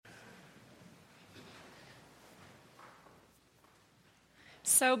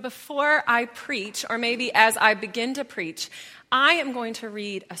So before I preach, or maybe as I begin to preach, I am going to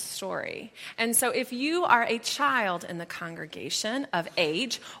read a story. And so if you are a child in the congregation of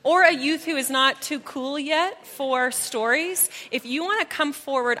age, or a youth who is not too cool yet for stories, if you want to come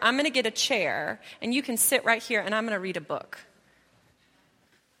forward, I'm going to get a chair, and you can sit right here, and I'm going to read a book.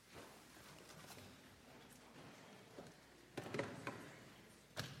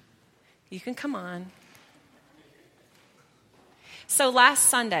 You can come on. So last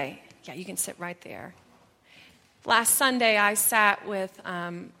Sunday, you can sit right there. Last Sunday, I sat with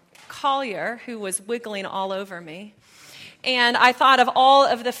Collier, who was wiggling all over me. And I thought of all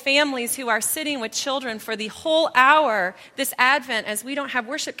of the families who are sitting with children for the whole hour this Advent as we don't have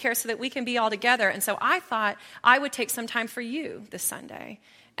worship care so that we can be all together. And so I thought I would take some time for you this Sunday.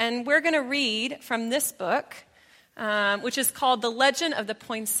 And we're going to read from this book, which is called The Legend of the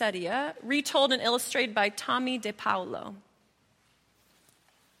Poinsettia, retold and illustrated by Tommy DePaulo.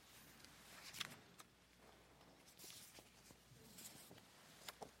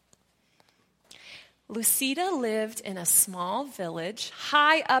 Lucida lived in a small village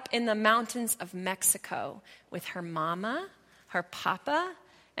high up in the mountains of Mexico with her mama, her papa,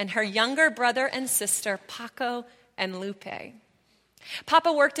 and her younger brother and sister, Paco and Lupe.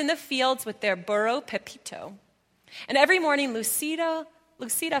 Papa worked in the fields with their burro, Pepito. And every morning, Lucida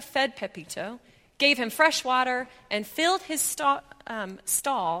fed Pepito, gave him fresh water, and filled his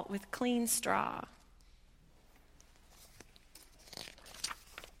stall with clean straw.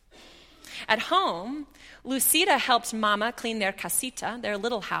 At home, Lucida helped Mama clean their casita, their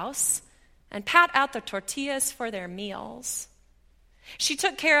little house, and pat out the tortillas for their meals. She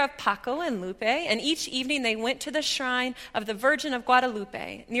took care of Paco and Lupe, and each evening they went to the shrine of the Virgin of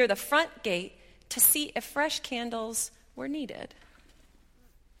Guadalupe near the front gate to see if fresh candles were needed.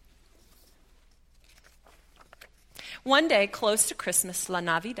 One day, close to Christmas, La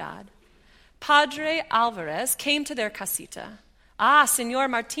Navidad, Padre Alvarez came to their casita. "Ah, Senor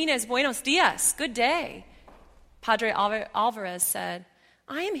Martinez, buenos dias, good day." Padre Alvarez said,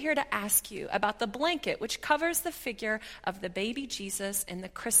 "I am here to ask you about the blanket which covers the figure of the baby Jesus in the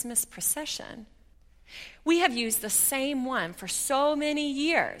Christmas procession. We have used the same one for so many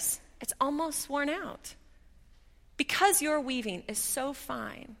years, it's almost worn out. Because your weaving is so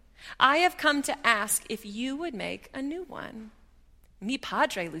fine, I have come to ask if you would make a new one." "Mi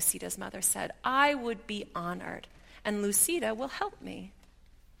padre," Lucida's mother said, "I would be honored, and Lucida will help me."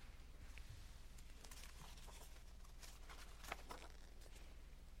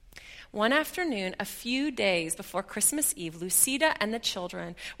 One afternoon, a few days before Christmas Eve, Lucida and the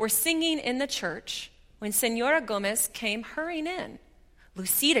children were singing in the church when Senora Gomez came hurrying in.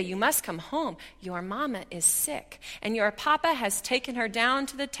 "Lucida, you must come home. Your mama is sick, and your papa has taken her down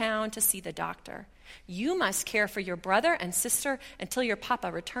to the town to see the doctor. You must care for your brother and sister until your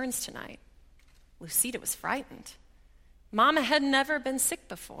papa returns tonight." Lucida was frightened. Mama had never been sick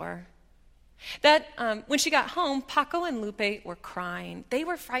before. When she got home, Paco and Lupe were crying. They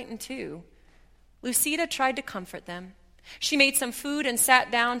were frightened too. Lucida tried to comfort them. She made some food and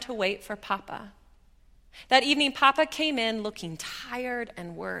sat down to wait for Papa. That evening, Papa came in looking tired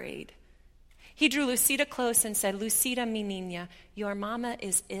and worried. He drew Lucida close and said, "Lucida, mi niña, your mama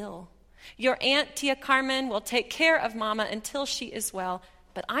is ill. Your aunt, Tia Carmen, will take care of mama until she is well,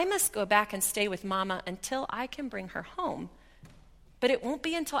 but I must go back and stay with mama until I can bring her home. But it won't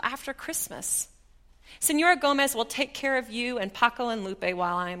be until after Christmas. Senora Gomez will take care of you and Paco and Lupe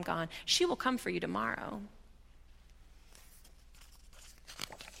while I am gone. She will come for you tomorrow."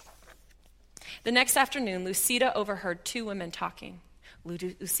 The next afternoon, Lucida overheard two women talking.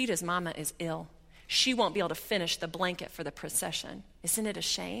 "Lucida's mama is ill. She won't be able to finish the blanket for the procession. Isn't it a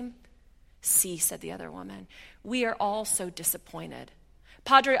shame?" "See," said the other woman, "we are all so disappointed.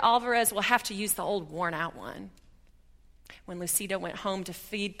 Padre Alvarez will have to use the old worn-out one." When Lucida went home to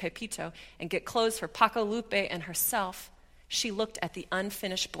feed Pepito and get clothes for Paco, Lupe, and herself, she looked at the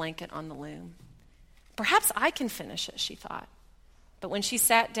unfinished blanket on the loom. "Perhaps I can finish it," she thought. But when she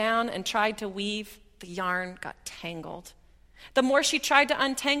sat down and tried to weave, the yarn got tangled. The more she tried to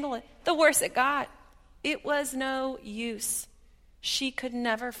untangle it, the worse it got. It was no use. She could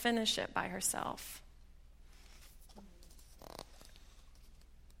never finish it by herself.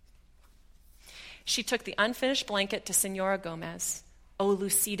 She took the unfinished blanket to Senora Gomez. "Oh,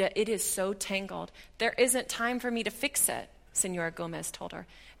 Lucida, it is so tangled. There isn't time for me to fix it," Senora Gomez told her.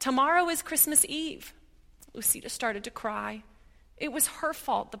 "Tomorrow is Christmas Eve." Lucida started to cry. It was her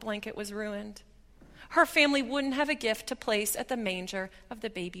fault the blanket was ruined. Her family wouldn't have a gift to place at the manger of the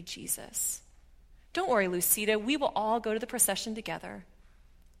baby Jesus. "Don't worry, Lucida, we will all go to the procession together."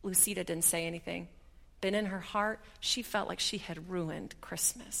 Lucida didn't say anything. but in her heart, she felt like she had ruined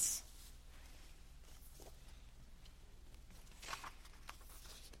Christmas.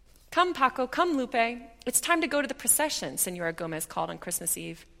 Come, Paco, come, Lupe. It's time to go to the procession, Senora Gomez called on Christmas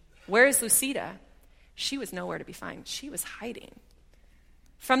Eve. Where is Lucida? She was nowhere to be found. She was hiding.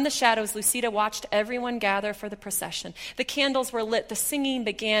 From the shadows, Lucida watched everyone gather for the procession. The candles were lit, the singing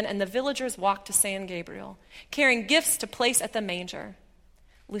began, and the villagers walked to San Gabriel, carrying gifts to place at the manger.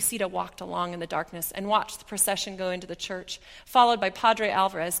 Lucida walked along in the darkness and watched the procession go into the church, followed by Padre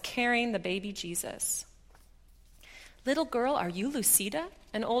Alvarez carrying the baby Jesus. Little girl, are you Lucida?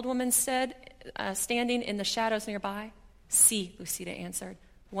 An old woman said, standing in the shadows nearby. Si, Lucida answered,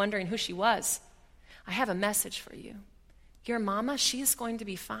 wondering who she was. I have a message for you. Your mama, she is going to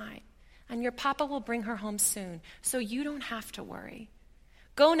be fine, and your papa will bring her home soon, so you don't have to worry.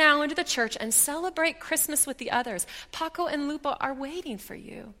 Go now into the church and celebrate Christmas with the others. Paco and Lupo are waiting for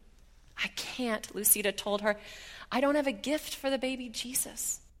you. I can't, Lucida told her. I don't have a gift for the baby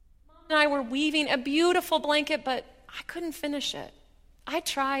Jesus. Mom and I were weaving a beautiful blanket, but I couldn't finish it. I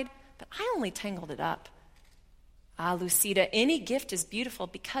tried, but I only tangled it up. Ah, Lucida, any gift is beautiful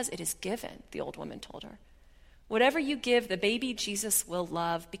because it is given, the old woman told her. Whatever you give, the baby Jesus will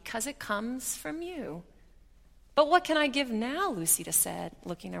love because it comes from you. But what can I give now, Lucida said,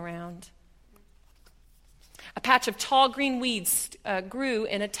 looking around. A patch of tall green weeds grew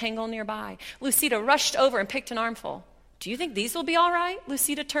in a tangle nearby. Lucida rushed over and picked an armful. Do you think these will be all right?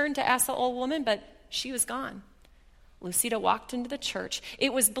 Lucida turned to ask the old woman, but she was gone. Lucida walked into the church.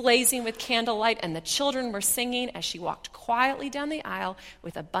 It was blazing with candlelight, and the children were singing as she walked quietly down the aisle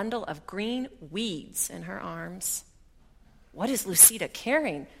with a bundle of green weeds in her arms. What is Lucida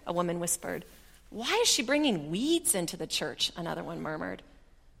carrying? A woman whispered. Why is she bringing weeds into the church? Another one murmured.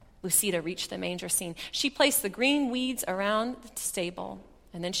 Lucida reached the manger scene. She placed the green weeds around the stable,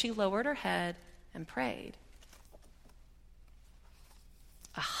 and then she lowered her head and prayed.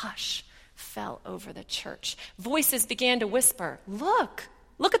 A hush fell over the church. Voices began to whisper, look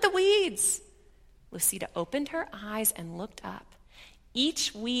at the weeds. Lucida opened her eyes and looked up.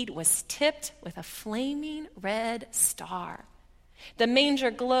 Each weed was tipped with a flaming red star. The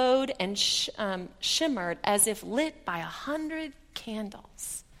manger glowed and shimmered as if lit by 100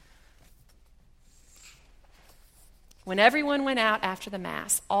 candles. When everyone went out after the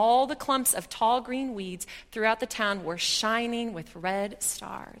Mass, all the clumps of tall green weeds throughout the town were shining with red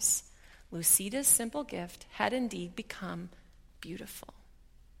stars. Lucida's simple gift had indeed become beautiful.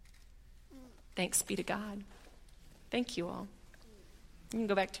 Thanks be to God. Thank you all. You can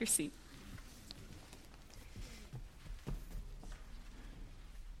go back to your seat.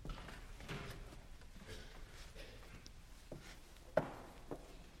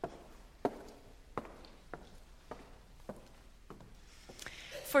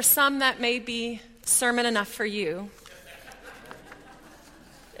 For some, that may be sermon enough for you.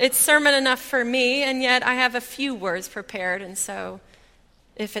 It's sermon enough for me, and yet I have a few words prepared, and so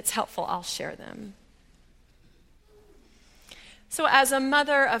if it's helpful, I'll share them. So as a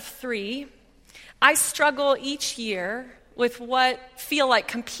mother of 3, I struggle each year with what feel like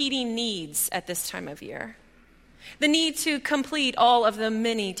competing needs at this time of year. The need to complete all of the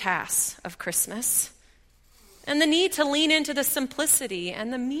many tasks of Christmas, and the need to lean into the simplicity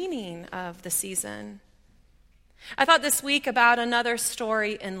and the meaning of the season. I thought this week about another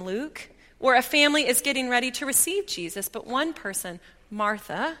story in Luke where a family is getting ready to receive Jesus, but one person,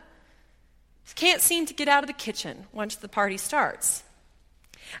 Martha, can't seem to get out of the kitchen once the party starts.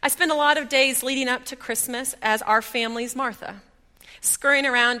 I spend a lot of days leading up to Christmas as our family's Martha, scurrying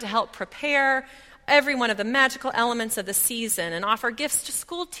around to help prepare every one of the magical elements of the season and offer gifts to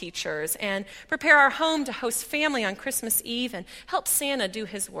school teachers and prepare our home to host family on Christmas Eve and help Santa do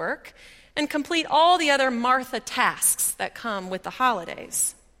his work and complete all the other Martha tasks that come with the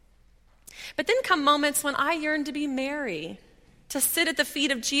holidays. But then come moments when I yearn to be Mary, to sit at the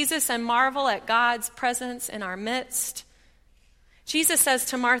feet of Jesus and marvel at God's presence in our midst. Jesus says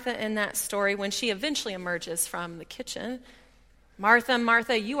to Martha in that story when she eventually emerges from the kitchen, Martha,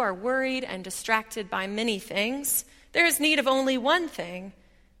 Martha, you are worried and distracted by many things. There is need of only one thing.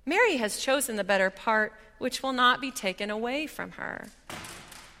 Mary has chosen the better part, which will not be taken away from her.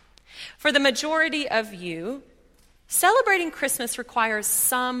 For the majority of you, celebrating Christmas requires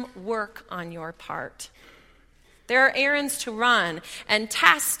some work on your part. There are errands to run and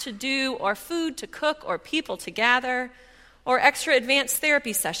tasks to do or food to cook or people to gather or extra advanced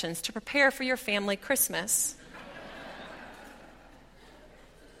therapy sessions to prepare for your family Christmas.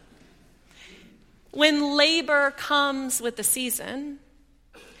 When labor comes with the season,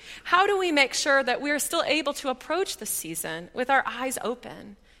 how do we make sure that we are still able to approach the season with our eyes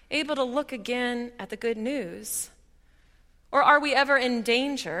open able to look again at the good news? Or are we ever in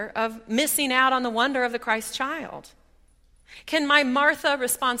danger of missing out on the wonder of the Christ child? Can my Martha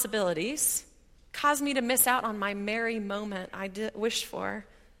responsibilities cause me to miss out on my Mary moment I wished for?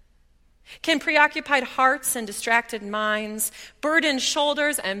 Can preoccupied hearts and distracted minds, burdened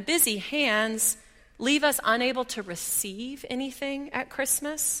shoulders and busy hands leave us unable to receive anything at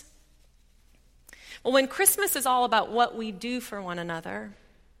Christmas? Well, when Christmas is all about what we do for one another,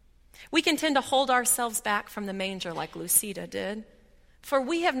 we can tend to hold ourselves back from the manger like Lucida did, for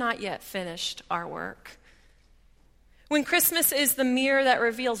we have not yet finished our work. When Christmas is the mirror that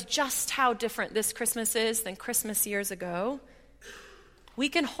reveals just how different this Christmas is than Christmas years ago, we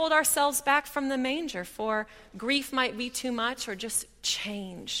can hold ourselves back from the manger, for grief might be too much or just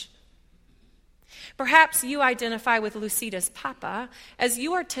change. Perhaps you identify with Lucida's papa as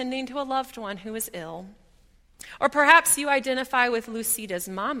you are tending to a loved one who is ill. Or perhaps you identify with Lucida's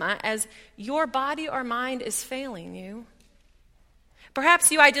mama as your body or mind is failing you.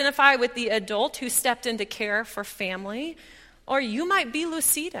 Perhaps you identify with the adult who stepped into care for family, or you might be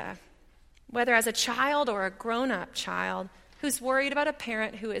Lucida, whether as a child or a grown-up child who's worried about a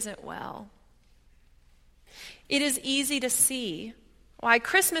parent who isn't well. It is easy to see why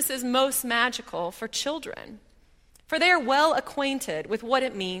Christmas is most magical for children, for they are well acquainted with what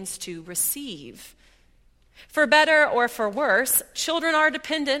it means to receive. For better or for worse, children are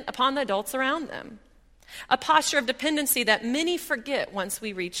dependent upon the adults around them, a posture of dependency that many forget once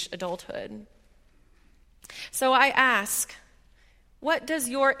we reach adulthood. So I ask, what does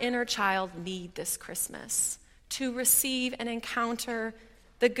your inner child need this Christmas to receive and encounter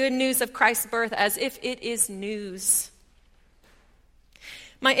the good news of Christ's birth as if it is news?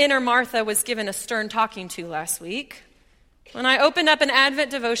 My inner Martha was given a stern talking to last week when I opened up an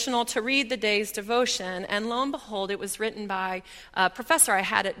Advent devotional to read the day's devotion, and lo and behold, it was written by a professor I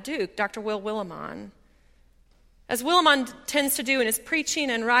had at Duke, Dr. Will Willimon. As Willimon tends to do in his preaching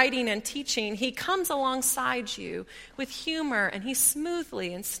and writing and teaching, he comes alongside you with humor, and he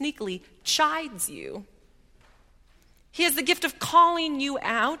smoothly and sneakily chides you. He has the gift of calling you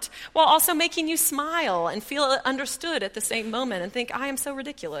out while also making you smile and feel understood at the same moment and think, I am so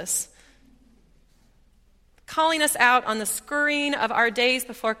ridiculous. Calling us out on the scurrying of our days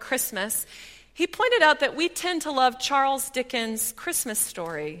before Christmas, he pointed out that we tend to love Charles Dickens' Christmas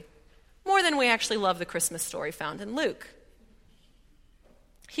story more than we actually love the Christmas story found in Luke.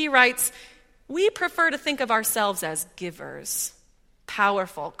 He writes, we prefer to think of ourselves as givers,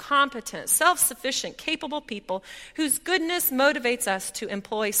 powerful, competent, self-sufficient, capable people whose goodness motivates us to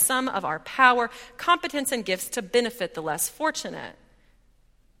employ some of our power, competence, and gifts to benefit the less fortunate,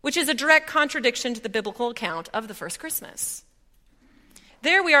 which is a direct contradiction to the biblical account of the first Christmas.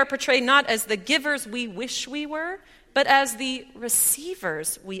 There we are portrayed not as the givers we wish we were, but as the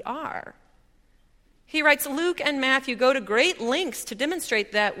receivers we are. He writes, Luke and Matthew go to great lengths to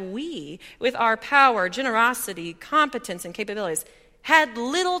demonstrate that we, with our power, generosity, competence, and capabilities, had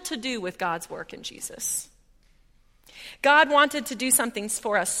little to do with God's work in Jesus. God wanted to do something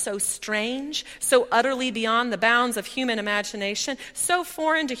for us so strange, so utterly beyond the bounds of human imagination, so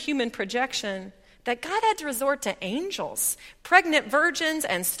foreign to human projection, that God had to resort to angels, pregnant virgins,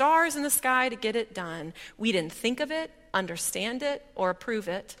 and stars in the sky to get it done. We didn't think of it, understand it, or approve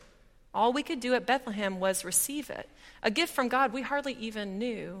it. All we could do at Bethlehem was receive it, a gift from God we hardly even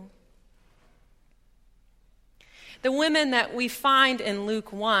knew. The women that we find in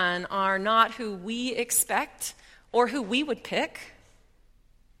Luke 1 are not who we expect or who we would pick.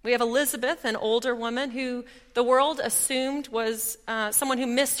 We have Elizabeth, an older woman who the world assumed was someone who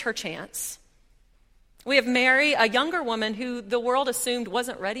missed her chance. We have Mary, a younger woman who the world assumed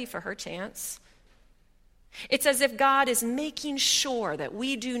wasn't ready for her chance. It's as if God is making sure that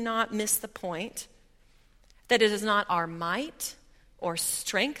we do not miss the point, that it is not our might or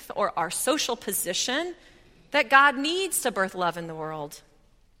strength or our social position that God needs to birth love in the world.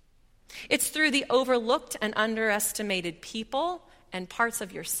 It's through the overlooked and underestimated people and parts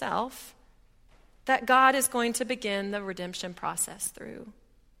of yourself that God is going to begin the redemption process through.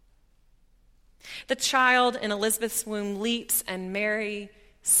 The child in Elizabeth's womb leaps and Mary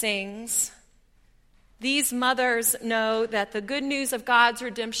sings. These mothers know that the good news of God's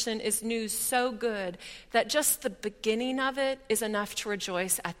redemption is news so good that just the beginning of it is enough to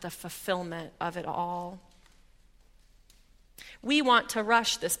rejoice at the fulfillment of it all. We want to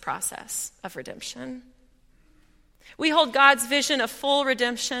rush this process of redemption. We hold God's vision of full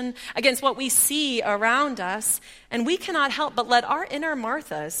redemption against what we see around us, and we cannot help but let our inner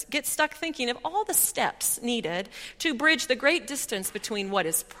Marthas get stuck thinking of all the steps needed to bridge the great distance between what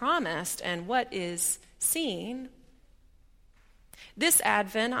is promised and what is seen. This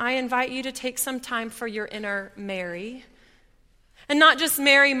Advent, I invite you to take some time for your inner Mary. And not just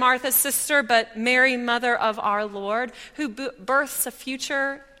Mary, Martha's sister, but Mary, mother of our Lord, who births a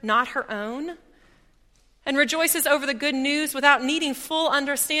future not her own and rejoices over the good news without needing full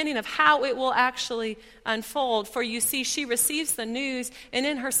understanding of how it will actually unfold. For you see, she receives the news, and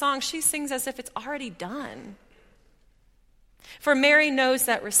in her song, she sings as if it's already done. For Mary knows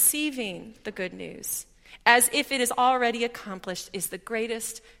that receiving the good news, as if it is already accomplished, is the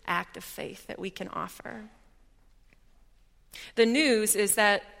greatest act of faith that we can offer. The news is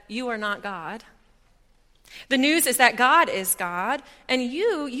that you are not God. The news is that God is God, and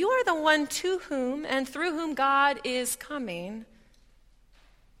you are the one to whom and through whom God is coming.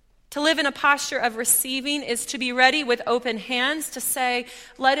 To live in a posture of receiving is to be ready with open hands to say,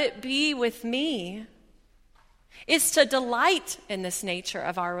 "Let it be with me." It's to delight in this nature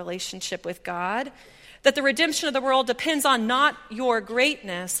of our relationship with God, that the redemption of the world depends on not your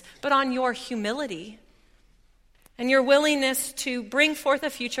greatness, but on your humility and your willingness to bring forth a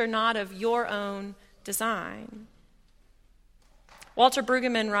future not of your own design. Walter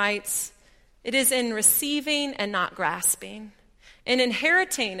Brueggemann writes, "It is in receiving and not grasping, in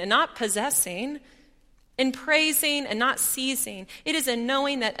inheriting and not possessing, in praising and not seizing. It is in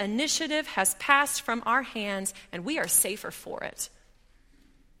knowing that initiative has passed from our hands and we are safer for it."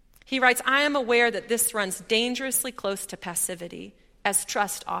 He writes, "I am aware that this runs dangerously close to passivity, as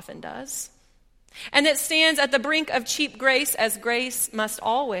trust often does. And it stands at the brink of cheap grace, as grace must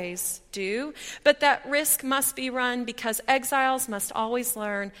always do. But that risk must be run because exiles must always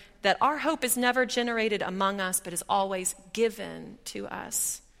learn that our hope is never generated among us, but is always given to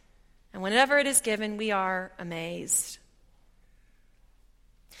us. And whenever it is given, we are amazed."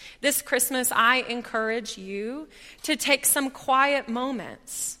 This Christmas, I encourage you to take some quiet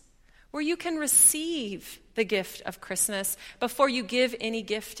moments where you can receive the gift of Christmas before you give any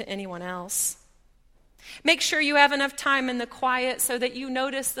gift to anyone else. Make sure you have enough time in the quiet so that you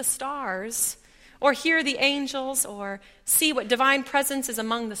notice the stars, or hear the angels, or see what divine presence is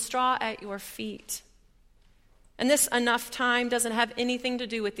among the straw at your feet. And this enough time doesn't have anything to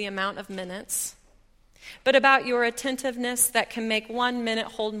do with the amount of minutes, but about your attentiveness that can make 1 minute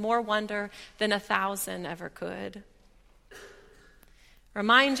hold more wonder than 1,000 ever could.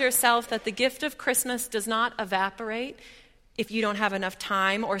 Remind yourself that the gift of Christmas does not evaporate if you don't have enough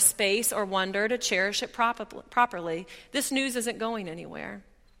time or space or wonder to cherish it properly. This news isn't going anywhere.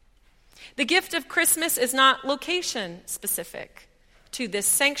 The gift of Christmas is not location specific to this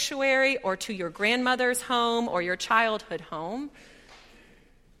sanctuary or to your grandmother's home or your childhood home.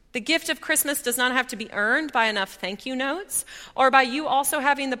 The gift of Christmas does not have to be earned by enough thank you notes or by you also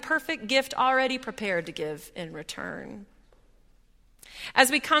having the perfect gift already prepared to give in return.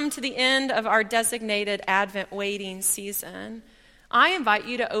 As we come to the end of our designated Advent waiting season, I invite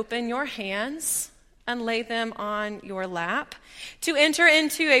you to open your hands and lay them on your lap, to enter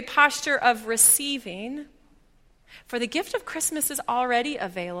into a posture of receiving, for the gift of Christmas is already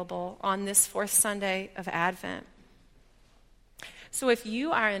available on this fourth Sunday of Advent. So if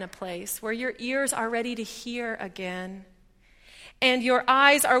you are in a place where your ears are ready to hear again, and your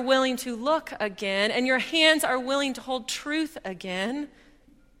eyes are willing to look again, and your hands are willing to hold truth again,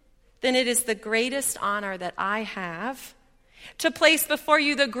 then it is the greatest honor that I have to place before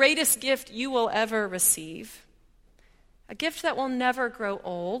you the greatest gift you will ever receive. A gift that will never grow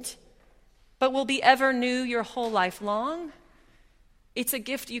old, but will be ever new your whole life long. It's a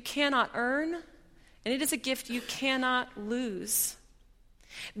gift you cannot earn, and it is a gift you cannot lose.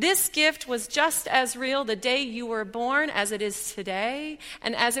 This gift was just as real the day you were born as it is today,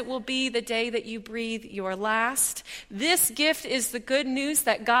 and as it will be the day that you breathe your last. This gift is the good news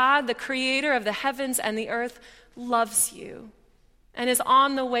that God, the creator of the heavens and the earth, loves you and is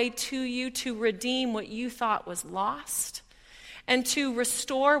on the way to you to redeem what you thought was lost, and to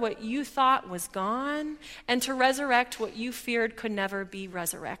restore what you thought was gone, and to resurrect what you feared could never be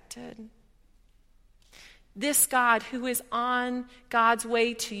resurrected. This God who is on God's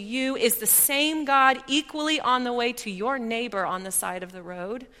way to you is the same God equally on the way to your neighbor on the side of the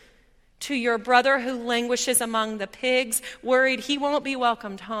road, to your brother who languishes among the pigs, worried he won't be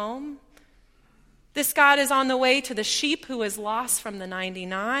welcomed home. This God is on the way to the sheep who is lost from the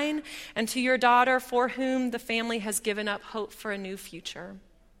 99, and to your daughter for whom the family has given up hope for a new future.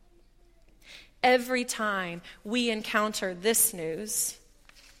 Every time we encounter this news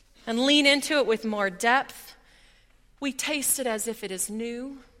and lean into it with more depth, we taste it as if it is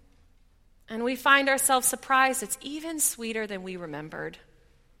new, and we find ourselves surprised it's even sweeter than we remembered.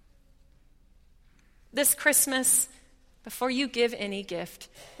 This Christmas, before you give any gift,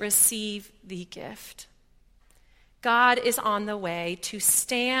 receive the gift. God is on the way to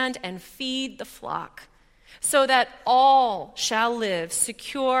stand and feed the flock, so that all shall live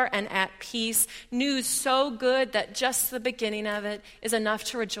secure and at peace. News so good that just the beginning of it is enough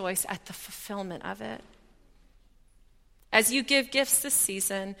to rejoice at the fulfillment of it. As you give gifts this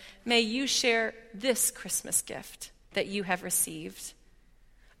season, may you share this Christmas gift that you have received,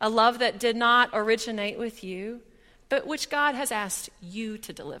 a love that did not originate with you, but which God has asked you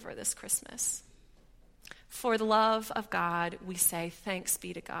to deliver this Christmas. For the love of God, we say thanks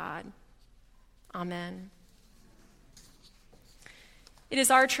be to God. Amen. It is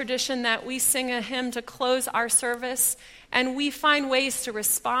our tradition that we sing a hymn to close our service, and we find ways to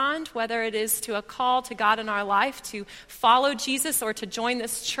respond, whether it is to a call to God in our life, to follow Jesus, or to join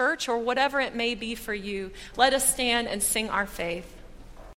this church, or whatever it may be for you. Let us stand and sing our faith.